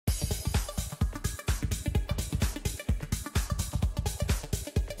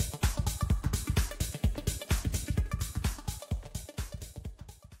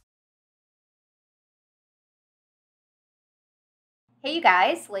Hey you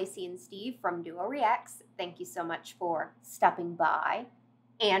guys, Lacey and Steve from Duo Reacts. Thank you so much for stopping by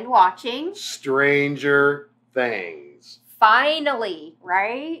and watching Stranger Things. Finally,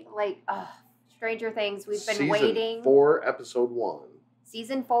 right? Like, Stranger Things. We've been waiting. Season 4, Episode 1.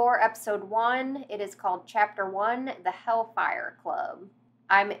 Season 4, Episode 1. It is called Chapter 1, The Hellfire Club.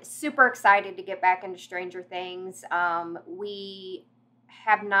 I'm super excited to get back into Stranger Things. We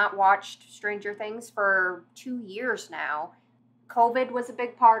have not watched Stranger Things for 2 years now. COVID was a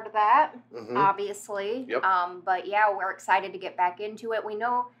big part of that, obviously. Yep. But yeah, we're excited to get back into it. We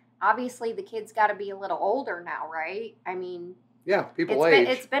know, obviously, the kids got to be a little older now, right? I mean, yeah, people age.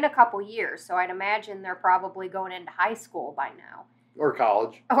 It's been a couple years, so I'd imagine they're probably going into high school by now. Or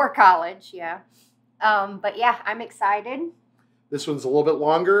college. Or college, yeah. But yeah, I'm excited. This one's a little bit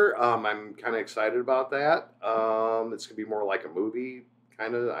longer. I'm kind of excited about that. It's going to be more like a movie,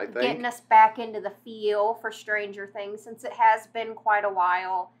 kind of, I think. Getting us back into the feel for Stranger Things, since it has been quite a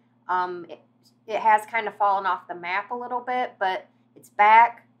while. It has kind of fallen off the map a little bit, but it's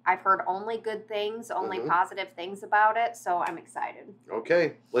back. I've heard only good things, only positive things about it, so I'm excited.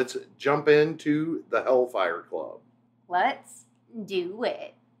 Okay, let's jump into the Hellfire Club. Let's do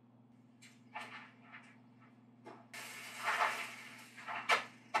it.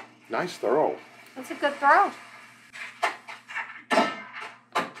 Nice throw. That's a good throw.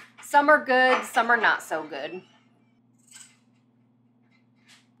 Some are good, some are not so good.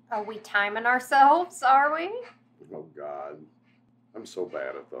 Are we timing ourselves, are we? Oh, God. I'm so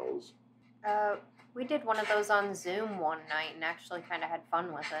bad at those. We did one of those on Zoom one night and actually kind of had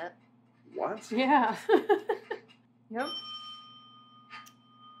fun with it. What? Yeah. Yep.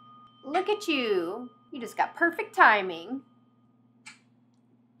 Look at you. You just got perfect timing.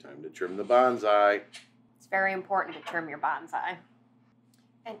 Time to trim the bonsai. It's very important to trim your bonsai.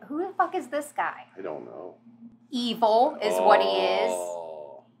 And who the fuck is this guy? I don't know. Evil is what he is.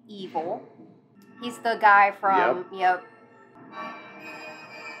 Evil. He's the guy from... Yep.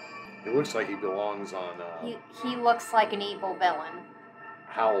 It looks like he belongs on... He looks like an evil villain.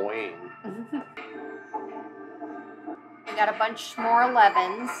 Halloween. We got a bunch more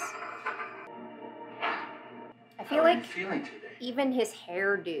 11s. I feel like even his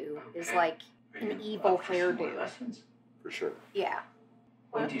hairdo is like an evil hairdo. For sure. Yeah.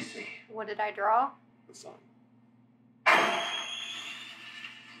 What do you see? What did I draw? The sun.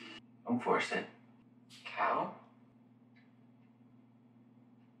 Don't force it. Cow?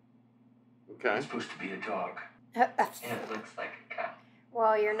 Okay. It's supposed to be a dog. Yeah, it looks like a cow.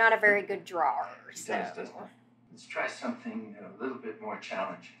 Well, you're not a very good drawer. So. It does, doesn't it? Let's try something a little bit more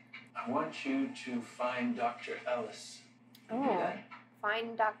challenging. I want you to find Dr. Ellis. Can you do that?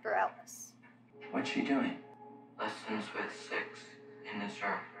 Find Dr. Ellis. What's she doing? Lessons with 6 in this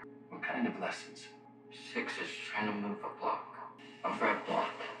room. What kind of lessons? 6 is trying to move a block. A fret block.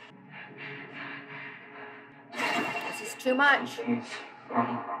 This is too much. She's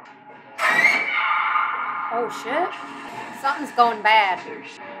wrong. Oh shit. Something's going bad.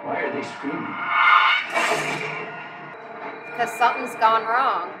 Why are they screaming? Because something's gone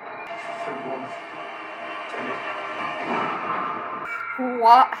wrong.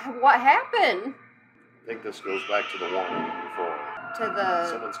 What happened? I think this goes back to the one before.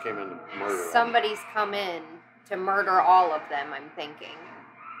 Somebody's come in to murder all of them, I'm thinking.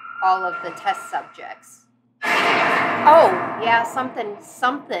 All of the test subjects. Oh, yeah, something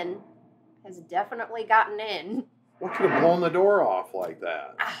has definitely gotten in. What could have blown the door off like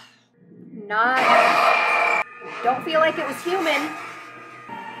that? Don't feel like it was human.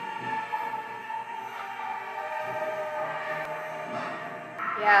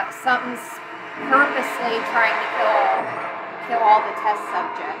 Yeah, something's purposely trying to kill all the test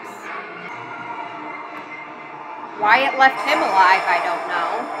subjects. Why it left him alive, I don't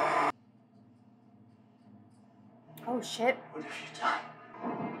know. Oh shit. What have you done?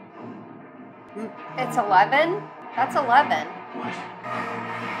 It's 11? That's 11.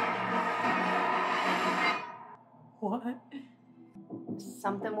 What?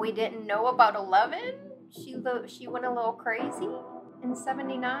 Something we didn't know about 11? She went a little crazy in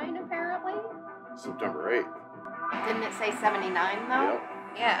 79, apparently. September 8th. Didn't it say 79, though? Yep.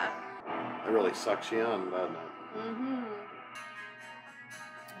 Yeah. That really sucks you in, doesn't it?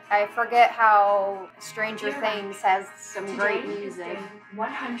 I forget how Stranger Things has some great music.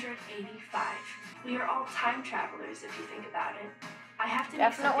 185. We are all time travelers, if you think about it. I have to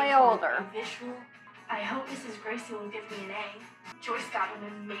definitely make older. A visual. I hope Mrs. Gracie will give me an A. Joyce got an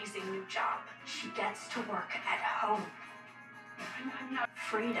amazing new job. She gets to work at home. I'm not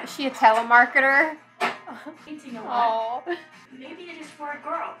freedom. Is she a telemarketer? Painting a lot. Maybe it is for a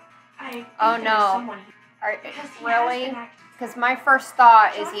girl. Oh no. Really? Because my first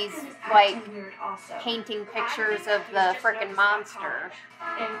thought is he's Jonathan is like acting weird also. painting But pictures I of think the he's just frickin' nervous about monster.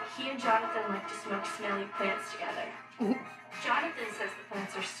 college. And he and Jonathan like to smoke smelly plants together. Jonathan says the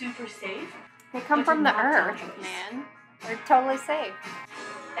plants are super safe. They come But from did the not tell earth, Joyce. man. They're totally safe.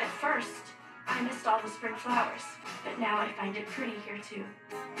 At first, I missed all the spring flowers, but now I find it pretty here too.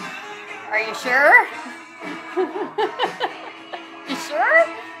 Are you sure? You sure?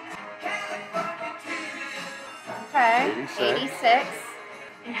 Okay. 86.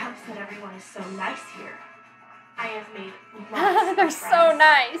 It helps that everyone is so nice here. I have made lots They're of so friends.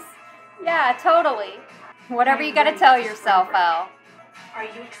 nice. Yeah, totally. Whatever you gotta tell yourself, Elle. Are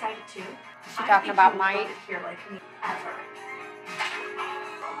you excited too? She talking about Mike? Mike? Here like me ever.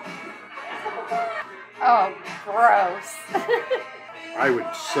 Oh, gross. I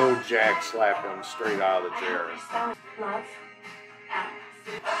would so jack slap him straight out of the chair. Love.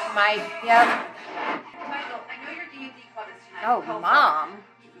 Mike, yep. Michael, I know your D&D club is tonight. Oh, Mom.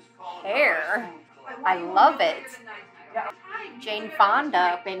 Hair. I love it. Jane Fonda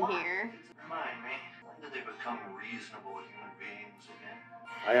up in here. Remind me, when did they become reasonable human beings again?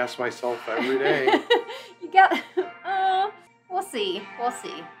 I ask myself every day. You got. We'll see. We'll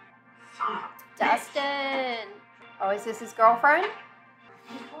see. Dustin. Oh, is this his girlfriend?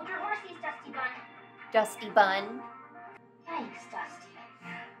 You pulled your horsies, Dusty Bun. Dusty Bun. Yikes, Dusty.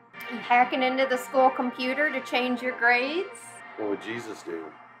 You hacking into the school computer to change your grades? What would Jesus do?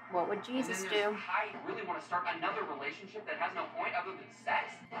 What would Jesus do? I really want to start another relationship that has no point other than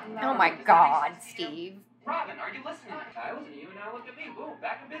sex. Oh my God, Steve. Robin, are you listening? I listen to you, and now look at me. Boom,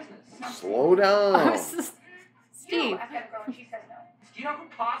 back in business. Slow down. Steve. I've got a girl and she says no. Do you know who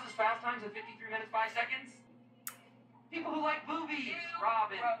pauses fast times at 53 minutes 5 seconds? People who like boobies,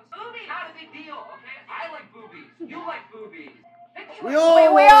 Robin. Boobies, not a big deal, okay? I like boobies. You like boobies. We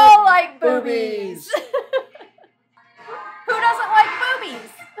all We all like boobies. Who doesn't like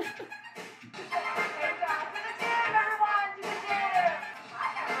boobies?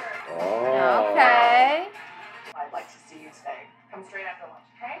 Oh. Okay. I'd like to see you today. Come straight after lunch,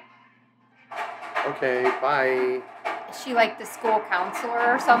 okay? Okay, bye. Is she like the school counselor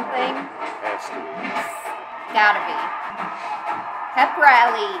or something? Has to be. Gotta be. Pep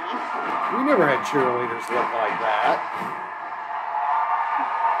rally. We never had cheerleaders look like that.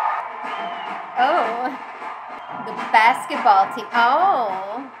 Oh. The basketball team.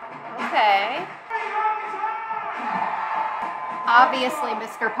 Oh. Okay. Obviously,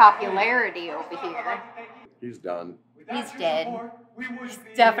 Mr. Popularity over here. He's done. He's dead. He's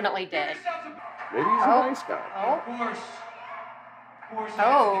definitely dead. Maybe he's a Oh. nice guy. Oh. Oh.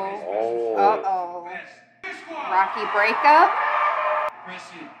 Oh. Uh-oh. Rocky breakup?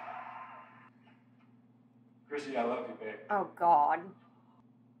 Chrissy, I love you, babe. Oh, God.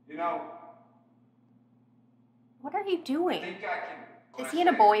 You know, What are you I doing? think I can. Is he in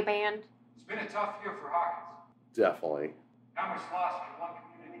a boy band? It's been a tough year for Hawkins. Definitely. How much loss can one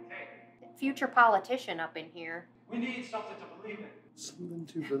community take? Future politician up in here. We need something to believe in. Something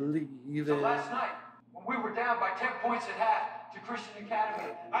to believe So in. last night, when we were down by 10 points at half to Christian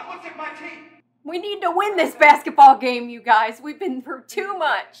Academy, I looked at my team. We need to win this basketball game, you guys. We've been through too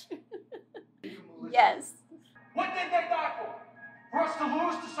much. Yes. What did they die for? For us to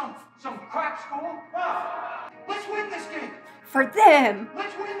lose to some crap school? Huh? Let's win this game. For them.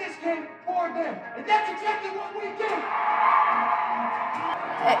 Let's win this game for them. And that's exactly what we did.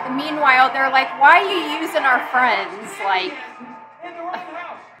 Meanwhile, they're like, why are you using our friends? Like, In their own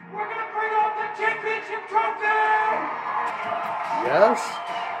house. We're going to bring home the championship trophy. Yes?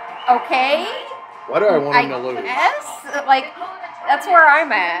 okay. Why do I want him to lose? Guess? Like, that's where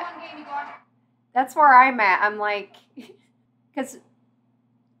I'm at. That's where I'm at. I'm like, because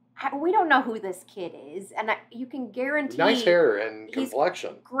we don't know who this kid is. And you can guarantee. Nice hair and he's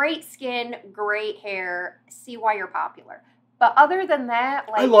complexion. Great skin, great hair. See why you're popular. But other than that,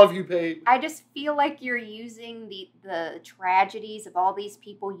 like, I love you, Paige. I just feel like you're using the tragedies of all these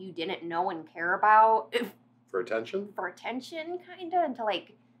people you didn't know and care about For attention? for attention, kind of, and to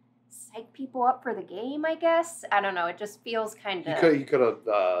like psych people up for the game, I guess. I don't know. It just feels kind of. You could have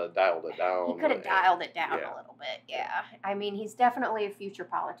dialed it down. He could have dialed it down Yeah. a little bit, yeah. I mean, he's definitely a future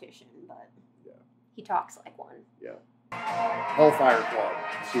politician, but Yeah. he talks like one. Yeah. Hellfire Club.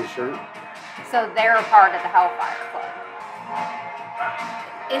 See his shirt? So they're a part of the Hellfire Club.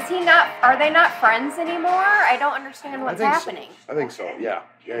 Is he not? Are they not friends anymore? I don't understand what's happening. I think so. Yeah.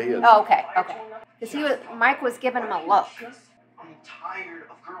 Yeah, he is. Oh, okay, okay. Because Mike was giving him a look. I'm tired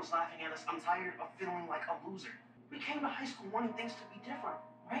of girls laughing at us. I'm tired of feeling like a loser. We came to high school wanting things to be different,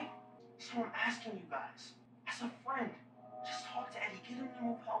 right? So I'm asking you guys, as a friend, just talk to Eddie, get him to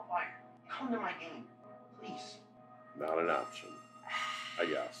move Hellfire. Come to my game, please. Not an option, I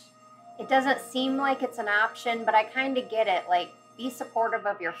guess. It doesn't seem like it's an option, but I kind of get it. Like, be supportive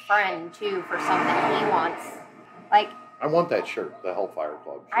of your friend, too, for something he wants. Like, I want that shirt, the Hellfire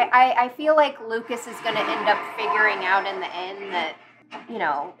Club shirt. I feel like Lucas is going to end up figuring out in the end that, you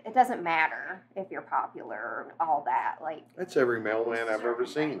know, it doesn't matter if you're popular or all that. Like, That's every mailman I've ever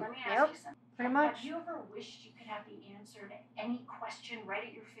seen. Let me ask Yep. you something. pretty much. Have you ever wished you could have the answer to any question right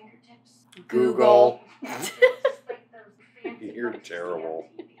at your fingertips? Google. Just like those fancy You're books you see on terrible.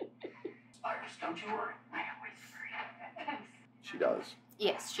 TV. Iris, don't you worry. I always worry. Thanks. She does.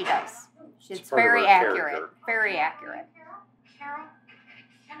 Yes, she does. She's It's part of very her accurate. character. Very accurate. Carol,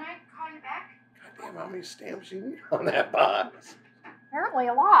 can I call you back? God damn, how many stamps you need on that box? Apparently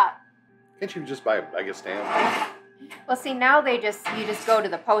a lot. Can't you just buy a bag of stamps? Well, see, now you just go to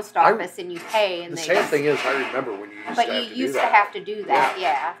the post office and you pay, and The they sad just, thing is, I remember when you used but to have you to do used to that. have to do that,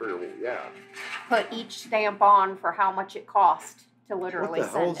 yeah. Yeah. Put each stamp on for how much it cost to What literally the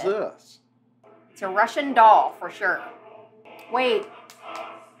hell send is it. this? It's a Russian doll for sure. Wait,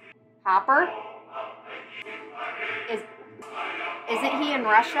 Hopper? Isn't he in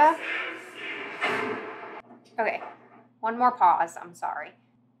Russia? Okay, one more pause. I'm sorry.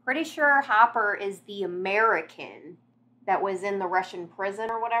 Pretty sure Hopper is the American that was in the Russian prison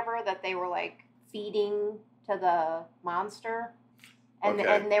or whatever that they were like feeding to the monster, and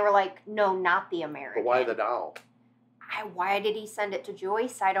Okay. and they were like, no, not the American. But why the doll? Why did he send it to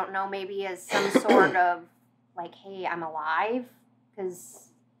Joyce? I don't know. Maybe as some sort of like, hey, I'm alive, because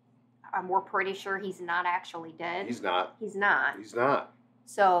we're pretty sure he's not actually dead. He's not. He's not. He's not.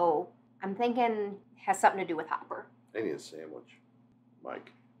 So I'm thinking it has something to do with Hopper. I need a sandwich.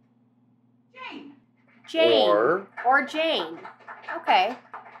 Mike. Jane. Jane. Or Jane. Okay.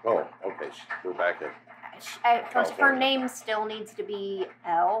 Oh, okay. We're back at. Her California. name still needs to be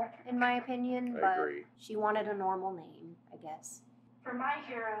Elle, in my opinion, I but agree. she wanted a normal name, I guess. For my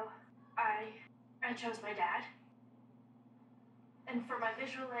hero, I chose my dad. And for my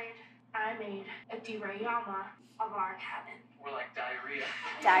visual aid, I made a diorama of our cabin. We're like diarrhea.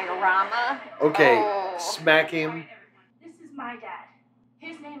 Diorama. Okay, Oh. smack him. This is my dad.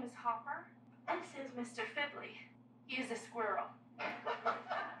 His name is Hopper. This is Mr. Fibley. He is a squirrel.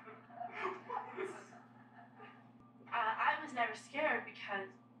 I was never scared because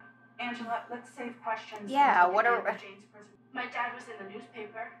Angela, let's save questions. Yeah, until what the are- end of Jane's prison. my dad was in the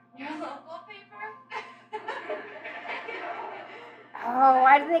newspaper. Your local paper? Oh,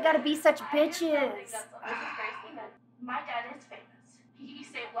 why do they gotta be such bitches? My dad is famous. He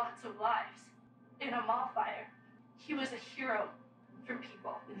saved lots of lives in a mall fire. He was a hero for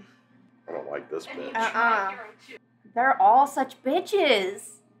people. I don't like this And he bitch. was my hero too. They're all such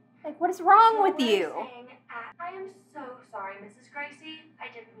bitches. Like, what is wrong So with what I'm you? saying, I am so sorry, Mrs. Gracie. I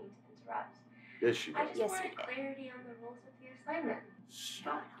didn't mean to interrupt. Yes, she I does. just Yes, wanted you did. clarity on the rules of the assignment.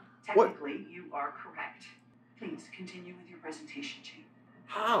 Well, What? technically, you are correct. Please continue with your presentation, Jane.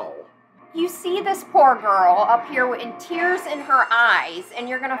 How? You see this poor girl up here in tears in her eyes, and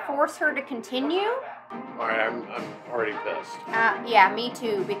you're gonna force her to continue? All right, I'm already pissed. Yeah, me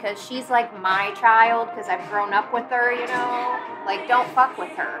too, because she's like my child, because I've grown up with her, you know? Like, don't fuck with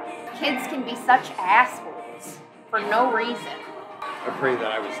her. Kids can be such assholes for no reason, I pray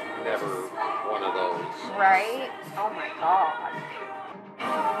that I was never one of those. right? Oh my god.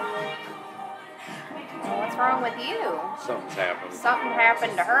 Well, what's wrong with you? Something's happened. Something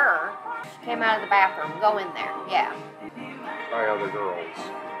happened to her. She came out of the bathroom. Go in there. Yeah, Try other girls.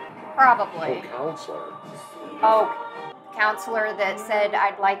 probably. Oh, counselor. Oh, counselor that said,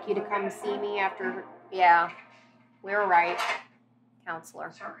 I'd like you to come see me after. Yeah, we were right.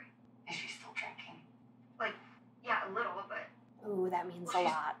 Counselor. Sorry. Is she still drinking? Yeah, a little, but Ooh, that means a she's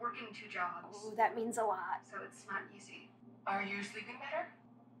lot. working 2 jobs, Ooh, that means a lot. so it's not easy. Are you sleeping better?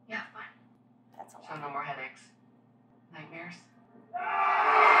 Yeah, fine. That's a So lot. no more headaches? Nightmares?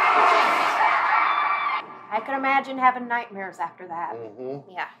 I could imagine having nightmares after that. Mm-hmm.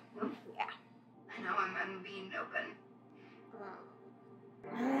 Yeah. I know I'm being open.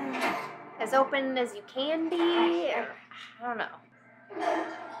 As open as you can be. I don't know.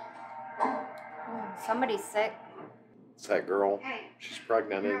 Somebody's sick. It's that girl. Hey, She's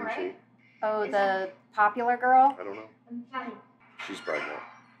pregnant, You isn't she? alright? Oh, the popular girl? I don't know. I'm fine. She's pregnant.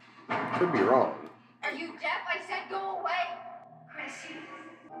 Could be wrong. Are you deaf? I said go away. Chrissy.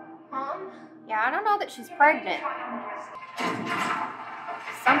 Mom? Yeah, I don't know that she's pregnant.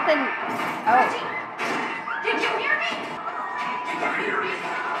 Something. Oh. Did you hear me?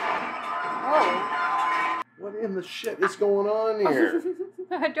 Oh. What in the shit is going on here?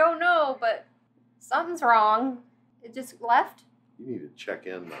 I don't know, but something's wrong. It just left? You need to check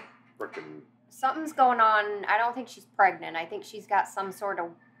in the frickin' Something's going on. I don't think she's pregnant. I think she's got some sort of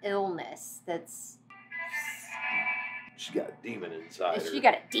illness that's... She got a demon inside her. She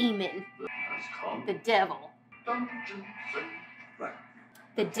got a demon. That's called The devil. Dungeons and Dragons.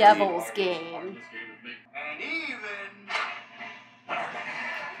 The devil's game. And even.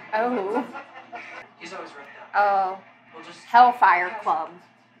 Oh. He's always right now. Oh. We'll just Hellfire Club.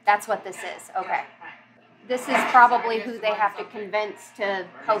 That's what this is. Okay. This is probably who they have to convince to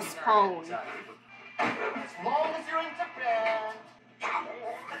postpone. As long as you're into bed.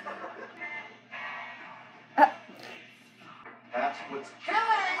 That's what's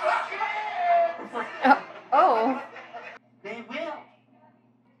Killing the kids! Oh. They will.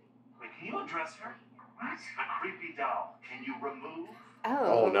 Wait, can you undress her? What? A creepy doll. Can you remove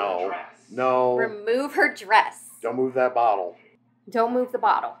Oh, Oh. no. dress? No. Remove her dress. Don't move that bottle. Don't move the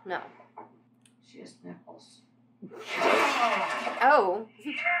bottle. No. She has nipples. Oh.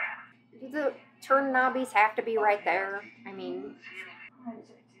 Do the turn knobbies have to be right there? I mean...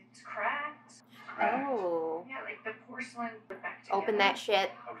 It's cracked. Oh. Yeah, like the porcelain put back together. Open that shit.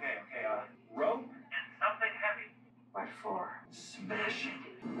 Okay, rope and something heavy. What for? Smash it.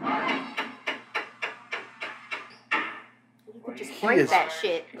 You could just He break is- that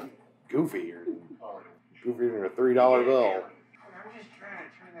shit. Goofier. Goofier than a $3 bill. I'm just trying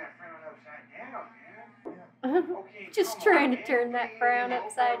to turn that frown upside down, man. Okay, Just come trying on, to man. turn that frown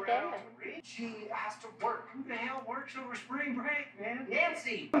upside down. She has to work. Who the hell works over spring break, man?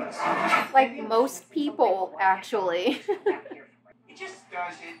 Nancy! Like most people, actually. It just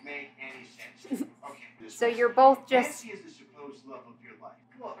doesn't make any sense. Okay. So you're both just... Nancy is the supposed love of your life.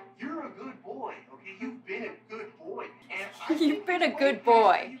 Look, you're a good boy, okay? You've been a good boy. And I You've think been a it's good way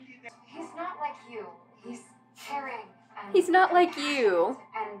boy. past you get that- He's not like you. He's caring and He's not like you.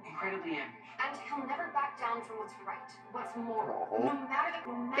 and Incredibly ambitious. and he'll never back down from what's right, what's moral. Oh. No matter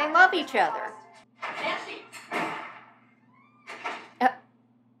the no They matter love the each other. cost. Nancy!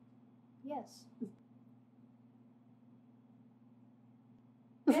 Yes.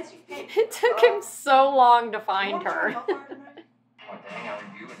 Nancy, hey. It took him so long to find her. One thing I'll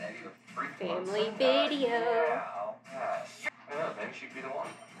review with Eddie with free Family months. video. Yeah, I'll pass. I don't know, maybe she'd be the one.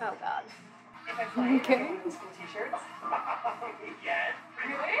 Oh, God. If I play, Okay. can I get school t-shirts? Yes.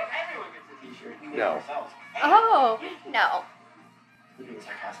 Really? Everyone gets a t-shirt. We make No. ourselves. Oh, no. We're being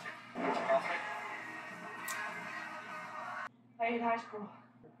sarcastic. I hate high school.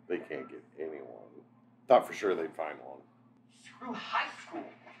 They can't get anyone. Thought for sure they'd find one. Screw high school.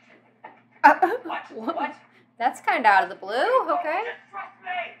 What? That's kind of out of the blue. Okay. Just trust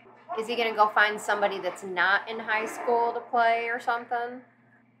me. Is he going to go find somebody that's not in high school to play or something?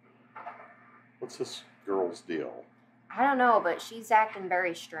 What's this girl's deal? I don't know, but she's acting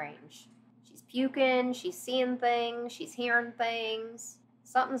very strange. She's puking, she's seeing things, she's hearing things.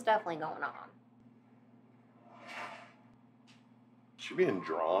 Something's definitely going on. She being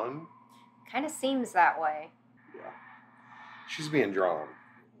drawn? Kind of seems that way. Yeah. She's being drawn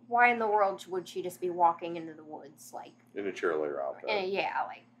Why in the world would she just be walking into the woods? Like, in a cheerleader outfit. yeah,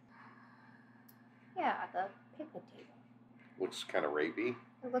 the picnic table. Looks kind of rapey.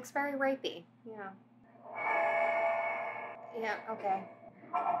 It looks very rapey. Yeah. Yeah, okay.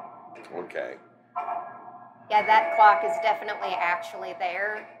 Okay. Yeah, that clock is definitely actually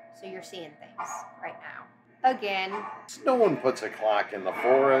there, so you're seeing things right now. Again, No one puts a clock in the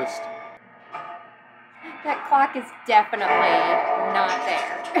forest. that clock is definitely not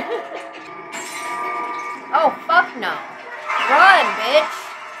there. Oh, fuck no. Run, bitch.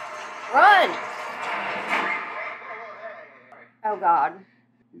 Run. Oh, God.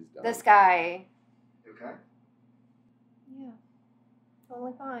 He's done. This guy. You okay? Yeah.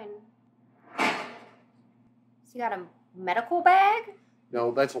 Totally fine. So you got a medical bag?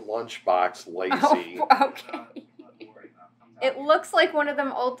 No, that's a lunchbox, Lacey. Oh, okay. It looks like one of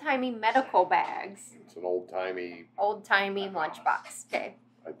them old-timey medical bags. It's an old-timey, Old-timey lunchbox. Okay.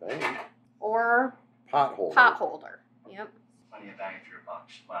 I think, Or pot holder. pot holder. Yep. Plenty of bang for your buck.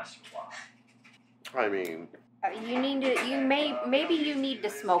 Should last you a while. I mean, Maybe you need to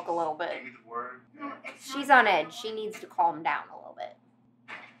smoke a little bit. Give me the word. No, it's She's not on edge. She needs to calm down a little bit.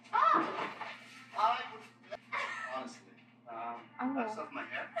 Honestly. Oh. That stuff in my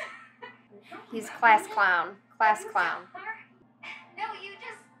hair? He's class clown. Class clown. No, you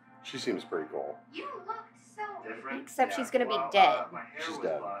just she seems pretty cool. you looked so Different? Except she's gonna be well, dead. My hair She's was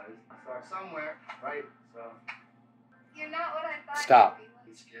dead. buzzed. So somewhere, right? So, you're not what I thought. Stop. You'd be I'm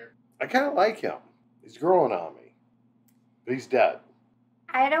like. scared. I kind of like him. He's growing on me. But he's dead.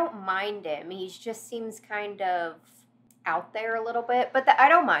 I don't mind him. He just seems kind of out there a little bit, but I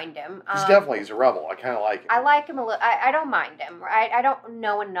don't mind him. He's a rebel. I kind of like him. I like him a little. I don't mind him. I don't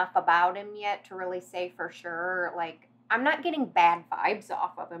know enough about him yet to really say for sure. Like, I'm not getting bad vibes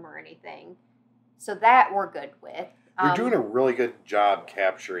off of him or anything. So that we're good with. You're doing a really good job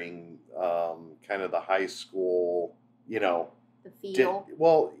capturing kind of the high school, the feel.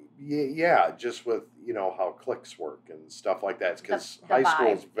 Yeah, just with, how clicks work and stuff like that. Because high school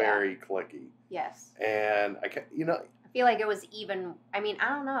is very clicky. Yes. And I feel like it was even, I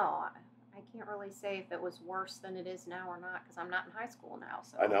don't know. I can't really say if it was worse than it is now or not because I'm not in high school now.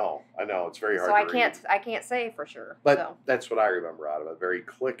 So I know. It's very hard so to read. I can't say for sure. But that's what I remember out of it. Very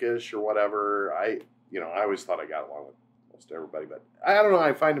clickish or whatever. I always thought I got along with most everybody, but I don't know.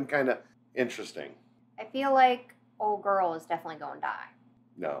 I find him kind of interesting. I feel like old girl is definitely going to die.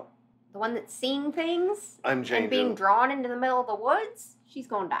 No. The one that's seeing things I'm changing. and being drawn into the middle of the woods, she's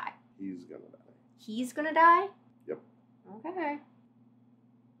going to die. He's going to die. He's going to die? Yep. Okay.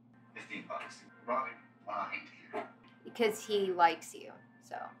 $15. Robin, mind. Because he likes you,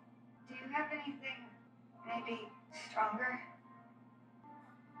 so. Do you have anything maybe stronger?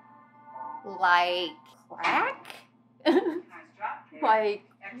 Like crack? Like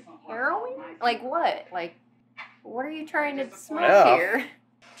heroin? Like what? Like, what are you trying to smoke here?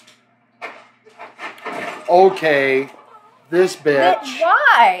 Okay, this bitch.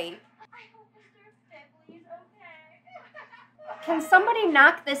 Why? Can somebody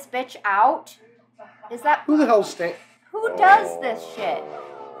knock this bitch out? Is that Who the hell stand? Who does this shit?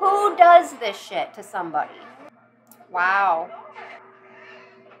 Who does this shit to somebody? Wow.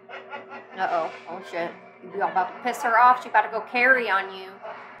 Uh-oh. Oh, shit. You about to piss her off. She about to go carry on you.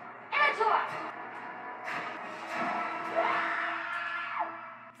 Angela!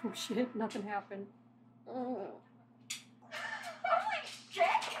 Oh, shit. Nothing happened. Holy shit!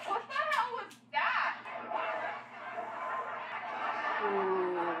 What the hell was that?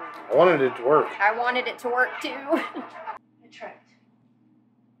 I wanted it to work. I wanted it to work, too. It tripped.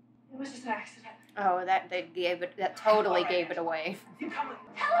 It was just an accident. Oh, that totally gave it away. Tell her,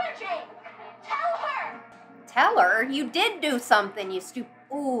 Jane! Tell her! Tell her? You did do something, you stupid.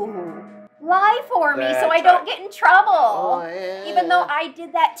 Ooh. Lie for me so I don't get in trouble. Oh, yeah. Even though I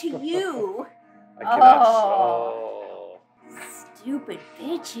did that to you. I cannot. Stupid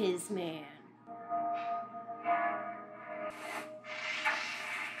bitches, man.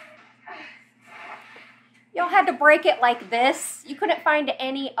 Y'all had to break it like this. You couldn't find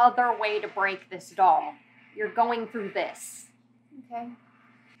any other way to break this doll. You're going through this. Okay.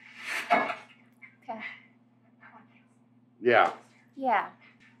 Okay. Yeah. Yeah.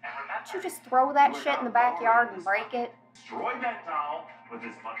 Don't you just throw that shit in the backyard and break it? Destroy that doll with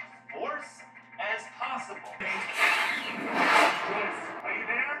as much force as possible. Are you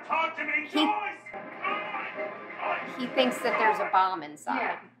there? Talk to me, Joyce! He thinks that there's a bomb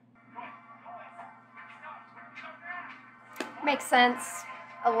inside. Makes sense.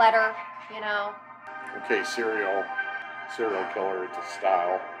 A letter, Okay, serial killer. It's a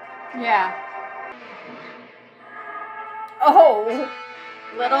style. Yeah. Oh,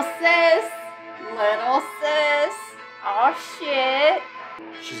 little sis. Oh, shit.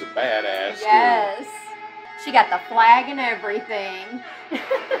 She's a badass. Yes. She got the flag and everything.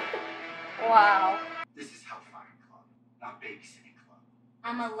 Wow. This is Hellfire Club, not babysitting club.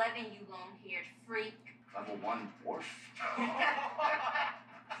 I'm 11, you long-haired freak. Level 1 dwarf.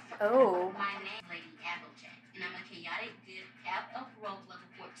 Oh. My name's Lady Applejack, and I'm a chaotic good out of rogue level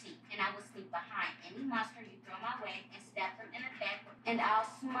 14. And I will sneak behind any monster you throw my way and stab them in the back. And I'll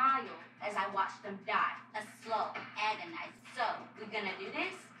smile as I watch them die. A slow, agonized. So, we gonna do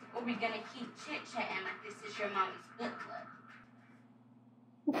this? Or we gonna keep chit-chatting like this is your mommy's book club?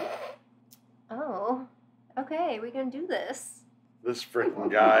 Oh. Okay, we're gonna do this. This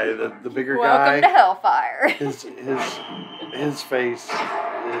freaking guy, the bigger Welcome guy. to Hellfire. His face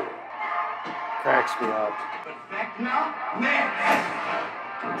cracks me up. But back now, man.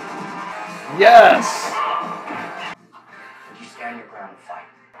 Yes. You stand your ground and fight.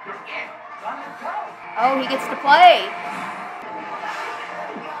 You're in. Let it go. Oh, he gets to play.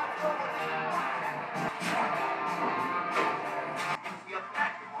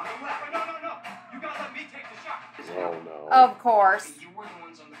 No. You gotta let me take the shot. Oh no. Of course. You were the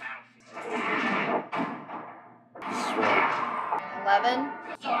ones on the battlefield. 11.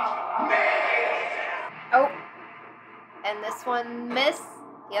 Oh. And this one, miss.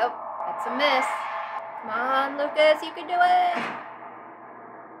 Yep, that's a miss. Come on, Lucas, you can do it.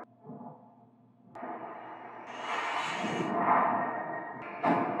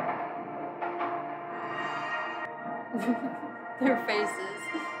 Their faces.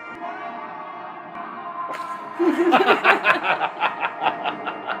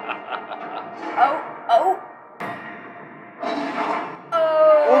 Oh.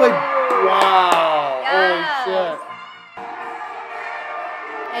 Wow. Yes. Holy shit.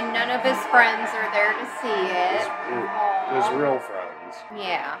 And none of his friends are there to see it. His real friends.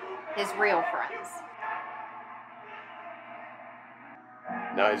 Yeah, his real friends.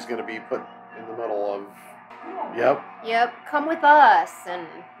 Now he's going to be put in the middle of... Yep. Yep, come with us. And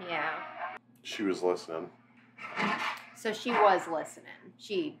yeah. She was listening. So she was listening.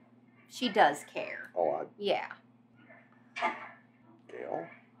 She does care. Oh, yeah. Gail?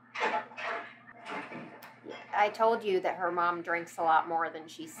 I told you that her mom drinks a lot more than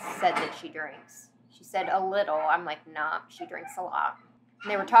she said that she drinks. She said a little. I'm like, nah, she drinks a lot.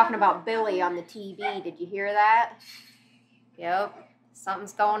 And they were talking about Billy on the TV. Did you hear that? Yep.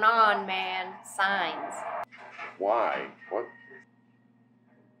 Something's going on, man. Signs. Why? What?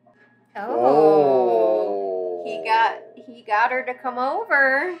 Oh. He got her to come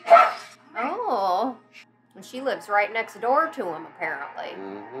over. Oh. And she lives right next door to him, apparently.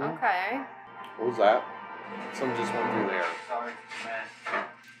 Mm-hmm. Okay. What was that? Something just went through there. Sorry,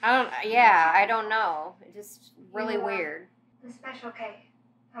 man. I don't know. It's just really weird. The Special K.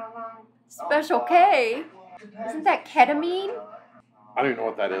 How long? Special K? Isn't that ketamine? I don't even know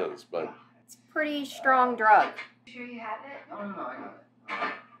what that is, but... It's a pretty strong drug. Sure you have it? No, I got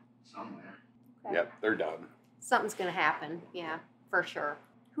it. Somewhere. Okay. Yep, they're done. Something's going to happen. Yeah, for sure.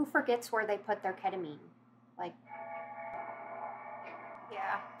 Who forgets where they put their ketamine? Like,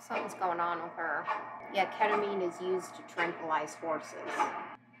 yeah, something's going on with her. Yeah, ketamine is used to tranquilize horses.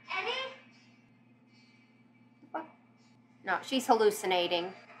 Eddie? What? No, she's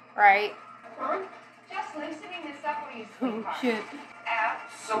hallucinating, right? Just loosening this up when you Oh, sleep. shit.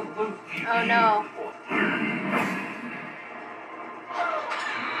 Absolutely. Oh, no.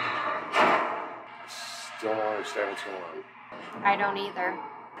 Still don't understand what's going on. I don't either.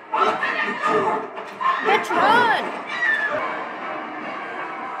 Bitch, run!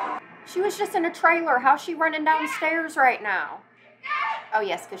 She was just in a trailer. How's she running downstairs right now? Oh,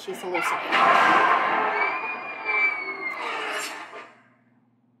 yes, because she's hallucinating.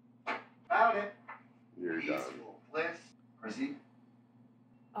 Found it. You're done. Bliss. Chrissy.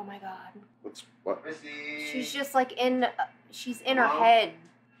 Oh, my God. What? Chrissy. She's just like she's in her head.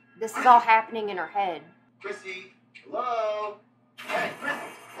 This is all happening in her head. Chrissy. Hello. Hey, Chrissy.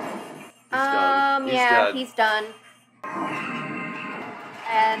 He's done.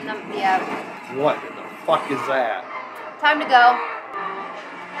 And, yeah. What in the fuck is that? Time to go.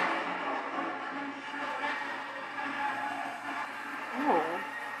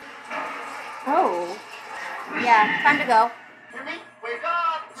 Oh. Yeah, time to go. Jimmy, wake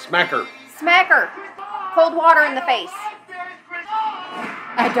up. Smack her. Smack her. Cold water in the face.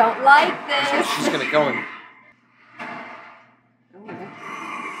 I don't like this. She's gonna kill him.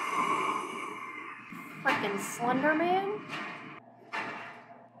 Freaking Slender Man?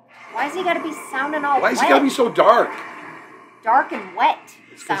 Why is he gotta be sounding all wet? Why is he gotta be so dark? Dark and wet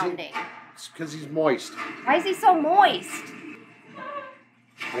It's 'cause sounding. It's because he's moist. Why is he so moist?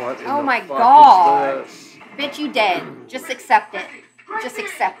 What in Oh the my fuck God. is this? Bitch, you dead. Just accept it. Just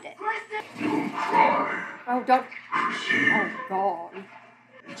accept it. Oh, don't. Oh, God.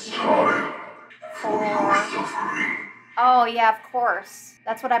 It's time for Four. suffering. Oh, yeah, of course.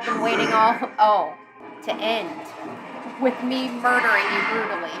 That's what I've been waiting to end. With me murdering you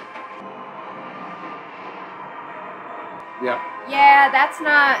brutally. Yeah. Yeah, that's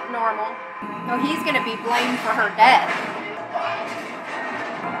not normal. No, he's gonna be blamed for her death.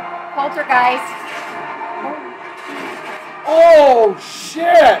 Poltergeist. Oh,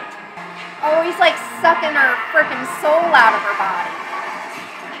 shit! Oh, he's like sucking her freaking soul out of her body.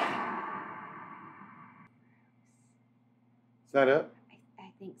 Is that it? I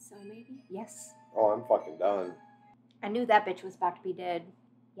think so, maybe. Yes. Oh, I'm fucking done. I knew that bitch was about to be dead.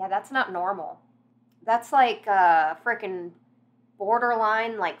 Yeah, that's not normal. That's like freaking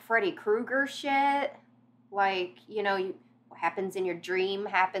borderline like Freddy Krueger shit. Like, what happens in your dream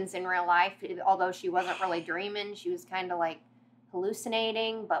happens in real life. Although she wasn't really dreaming, she was kind of like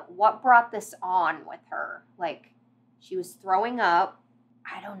hallucinating. But what brought this on with her? Like, she was throwing up.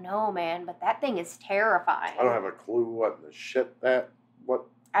 I don't know, man, but that thing is terrifying. I don't have a clue what in the shit what.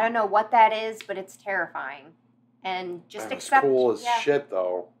 I don't know what that is, but it's terrifying. And just It was accept. cool as shit,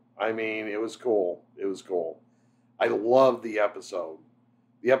 though. I mean, it was cool. It was cool. I loved the episode.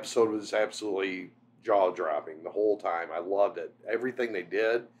 The episode was absolutely jaw-dropping the whole time. I loved it. Everything they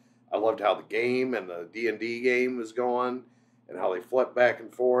did. I loved how the game and the D&D game was going and how they flipped back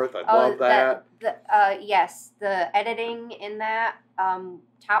and forth. I love that. Yes, the editing in that,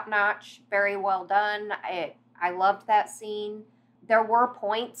 top-notch, very well done. I loved that scene. There were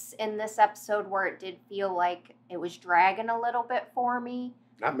points in this episode where it did feel like it was dragging a little bit for me.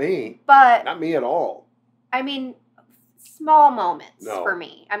 Not me. But not me at all. I mean, small moments No. for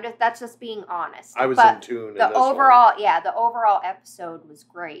me. That's just being honest. I was but in tune. The in this overall, one. The overall episode was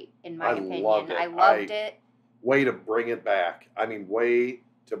great in my opinion. Loved it. I loved it. Way to bring it back. I mean, way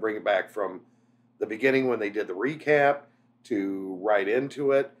to bring it back from the beginning when they did the recap to right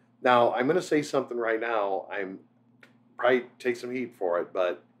into it. Now, I'm going to say something right now. I'm probably take some heat for it,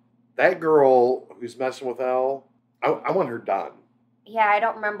 but that girl who's messing with Elle, I want her done. Yeah, I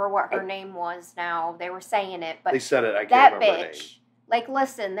don't remember what her name was now. They were saying it, but they said it. I can't that remember her name. bitch. Like,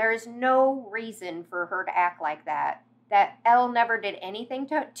 listen, there is no reason for her to act like that. That Elle never did anything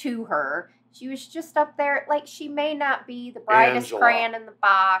to her. She was just up there. Like, she may not be the brightest Angela. crayon in the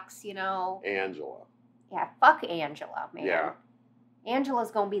box, you know. Angela. Yeah, fuck Angela, man. Yeah. Angela's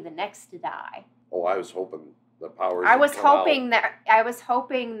gonna be the next to die. Oh, I was hoping the powers. I was would come hoping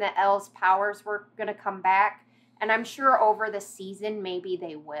that Elle's powers were gonna come back, and I'm sure over the season maybe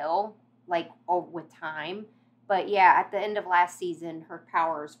they will, like with time. But yeah, at the end of last season, her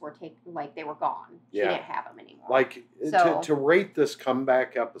powers were they were gone. She didn't have them anymore. Like to rate this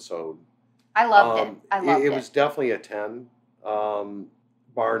comeback episode, I loved it. I loved it. It was definitely a 10,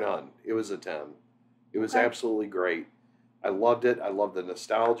 bar none. It was a 10. It was absolutely great. I loved it. I love the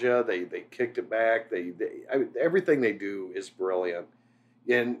nostalgia. They kicked it back. Everything they do is brilliant.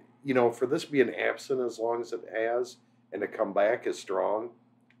 And, you know, for this being absent as long as it has and to come back as strong,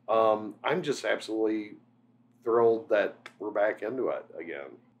 I'm just absolutely thrilled that we're back into it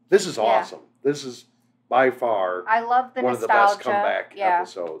again. This is awesome. This is by far I love the one nostalgia. of the best comeback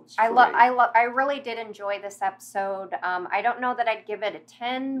episodes. I really did enjoy this episode. I don't know that I'd give it a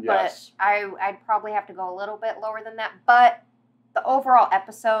 10, but I'd probably have to go a little bit lower than that. But the overall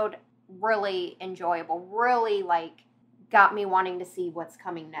episode, really enjoyable. Really, got me wanting to see what's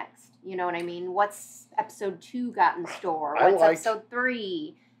coming next. You know what I mean? What's episode 2 got in store? What's episode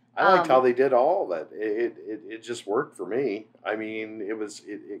 3? I liked how they did all of it. It just worked for me. I mean,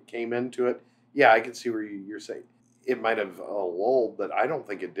 it came into it. Yeah, I can see where you're saying it might have lulled, but I don't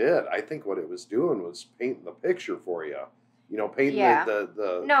think it did. I think what it was doing was painting the picture for you. You know, painting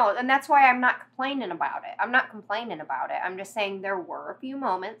the... No, and that's why I'm not complaining about it. I'm not complaining about it. I'm just saying there were a few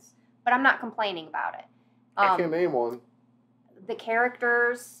moments, but I'm not complaining about it. I can't name one. The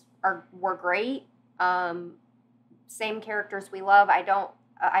characters were great. Same characters we love. I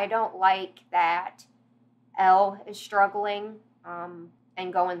don't like that Elle is struggling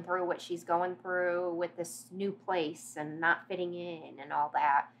and going through what she's going through with this new place and not fitting in and all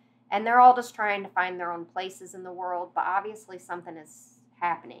that. And they're all just trying to find their own places in the world, but obviously something is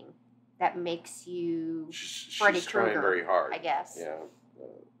happening that makes you Freddy Krueger. She's trying very hard, I guess. Yeah.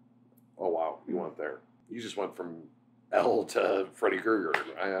 Oh wow, you went there. You just went from Elle to Freddy Krueger.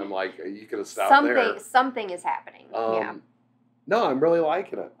 I'm like, you could have stopped there. Something is happening. Yeah. No, I'm really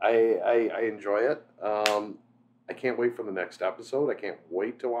liking it. I enjoy it. I can't wait for the next episode. I can't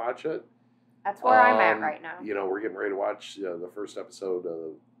wait to watch it. That's where I'm at right now. You know, we're getting ready to watch the first episode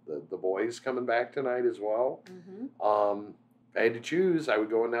of the Boys coming back tonight as well. Mm-hmm. If I had to choose, I would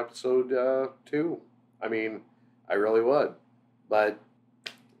go in episode 2. I mean, I really would. But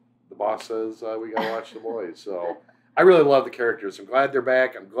the boss says we got to watch the Boys. So I really love the characters. I'm glad they're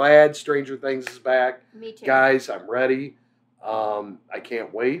back. I'm glad Stranger Things is back. Me too. Guys, I'm ready. I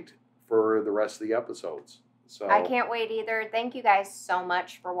can't wait for the rest of the episodes. So I can't wait either. Thank you guys so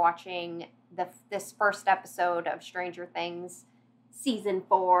much for watching this first episode of Stranger Things Season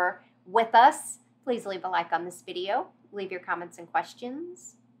 4 with us. Please leave a like on this video. Leave your comments and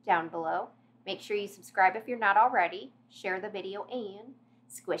questions down below. Make sure you subscribe if you're not already. Share the video and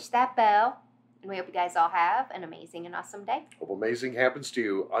squish that bell. And we hope you guys all have an amazing and awesome day. Hope amazing happens to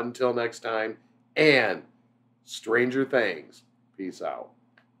you. Until next time, and Stranger Things. Peace out.